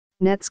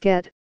Nets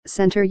get,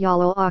 center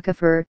Jahlil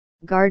Okafor,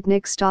 guard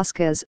Nick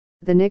Stauskas,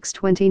 the Knicks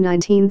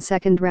 2019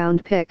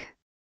 second-round pick.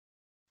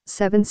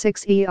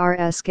 7-6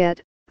 ERS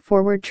get,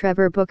 forward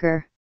Trevor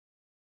Booker.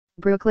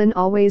 Brooklyn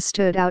always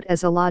stood out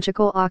as a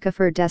logical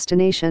Okafor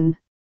destination.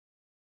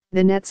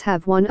 The Nets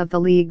have one of the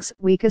league's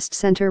weakest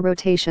center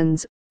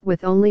rotations,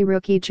 with only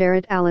rookie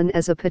Jarrett Allen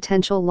as a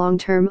potential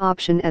long-term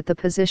option at the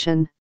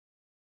position.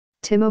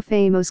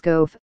 Timofey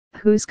Mozgov,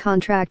 whose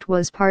contract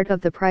was part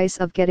of the price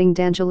of getting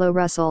D'Angelo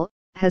Russell,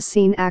 has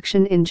seen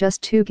action in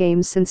just 2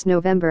 games since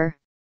November.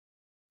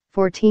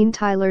 14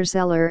 Tyler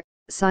Zeller,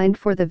 signed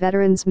for the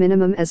veterans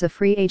minimum as a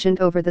free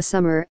agent over the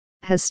summer,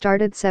 has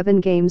started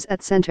 7 games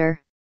at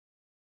center.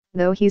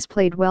 Though he's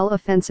played well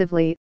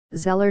offensively,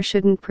 Zeller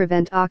shouldn't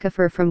prevent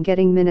Okafor from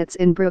getting minutes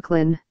in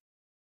Brooklyn.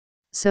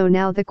 So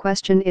now the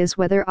question is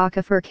whether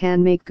Okafor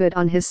can make good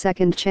on his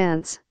second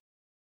chance.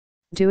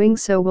 Doing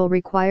so will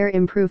require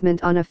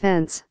improvement on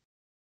offense.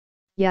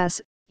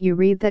 Yes, you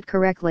read that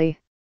correctly.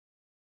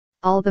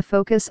 All the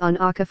focus on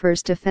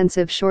Okafor's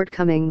defensive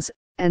shortcomings,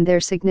 and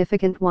they're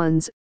significant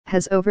ones,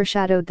 has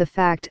overshadowed the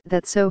fact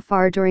that so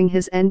far during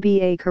his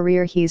NBA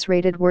career he's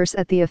rated worse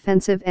at the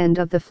offensive end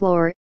of the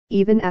floor,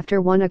 even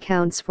after one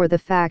accounts for the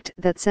fact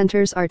that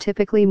centers are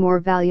typically more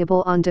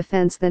valuable on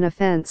defense than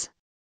offense.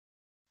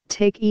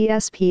 Take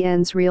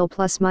ESPN's Real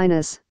Plus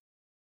Minus.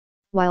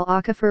 While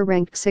Okafor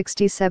ranked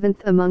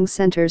 67th among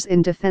centers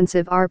in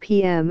defensive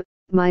RPM,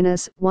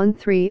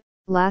 -1.3,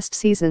 last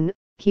season,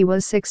 he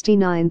was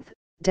 69th,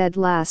 dead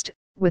last,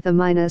 with a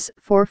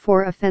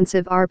 -4.4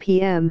 offensive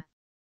RPM.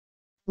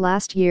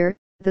 Last year,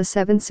 the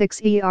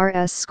 7-6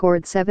 ERS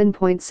scored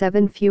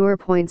 7.7 fewer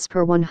points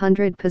per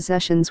 100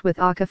 possessions with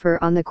Okafor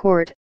on the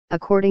court,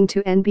 according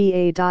to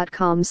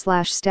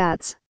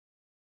NBA.com/stats.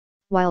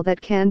 While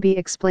that can be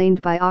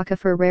explained by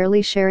Okafor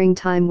rarely sharing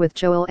time with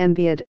Joel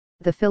Embiid,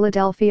 the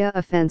Philadelphia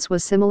offense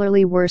was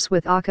similarly worse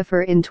with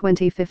Okafor in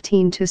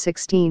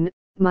 2015-16,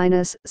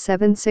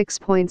 -7.6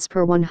 points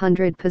per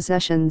 100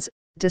 possessions,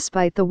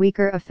 despite the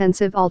weaker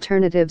offensive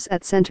alternatives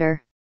at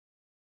center.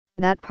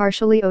 That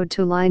partially owed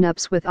to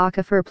lineups with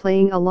Okafor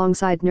playing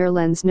alongside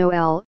Nerlens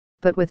Noel,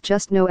 but with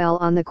just Noel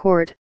on the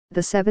court,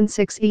 the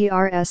 7.6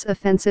 ERS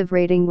offensive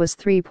rating was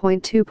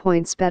 3.2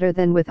 points better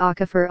than with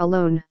Okafor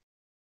alone.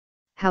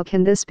 How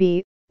can this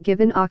be,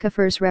 given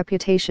Okafor's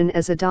reputation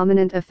as a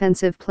dominant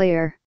offensive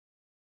player?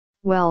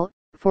 Well,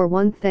 for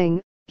one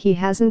thing, he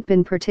hasn't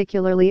been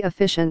particularly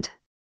efficient.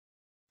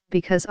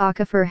 Because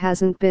Okafor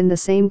hasn't been the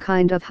same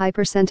kind of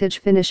high-percentage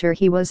finisher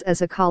he was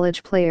as a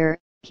college player,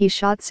 he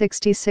shot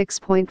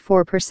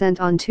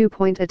 66.4% on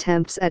 2-point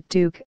attempts at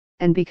Duke,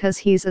 and because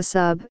he's a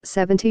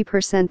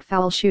sub-70%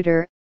 foul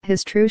shooter,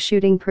 his true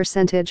shooting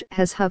percentage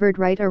has hovered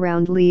right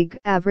around league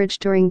average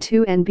during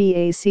 2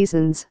 NBA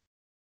seasons.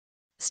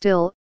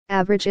 Still,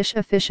 average-ish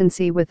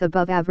efficiency with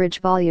above-average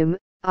volume,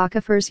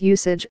 Okafor's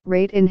usage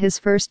rate in his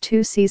first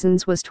 2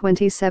 seasons was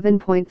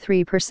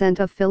 27.3%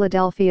 of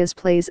Philadelphia's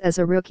plays as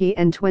a rookie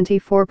and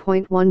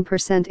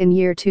 24.1% in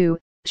year 2,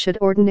 should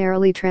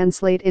ordinarily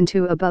translate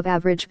into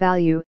above-average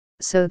value,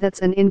 so that's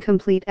an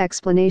incomplete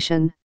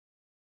explanation.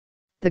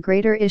 The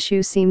greater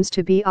issue seems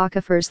to be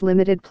Okafor's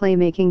limited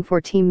playmaking for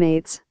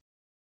teammates.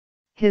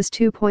 His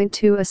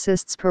 2.2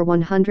 assists per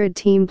 100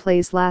 team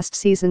plays last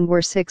season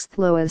were 6th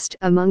lowest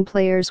among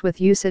players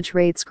with usage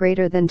rates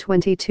greater than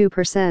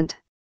 22%.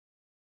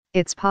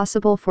 It's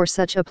possible for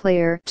such a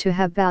player to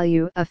have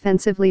value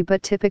offensively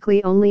but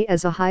typically only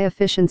as a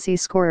high-efficiency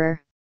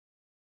scorer.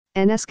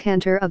 Enes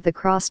Kanter of the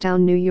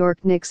crosstown New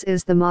York Knicks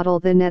is the model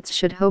the Nets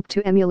should hope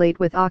to emulate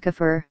with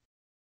Okafor.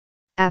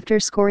 After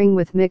scoring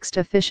with mixed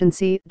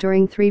efficiency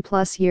during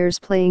 3+ years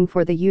playing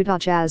for the Utah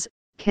Jazz,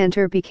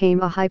 Kanter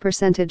became a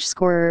high-percentage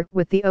scorer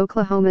with the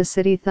Oklahoma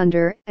City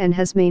Thunder and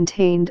has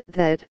maintained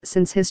that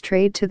since his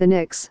trade to the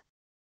Knicks.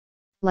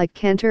 Like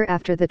Kanter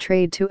after the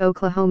trade to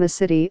Oklahoma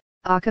City,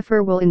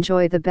 Okafor will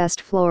enjoy the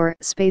best floor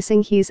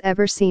spacing he's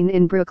ever seen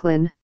in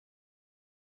Brooklyn.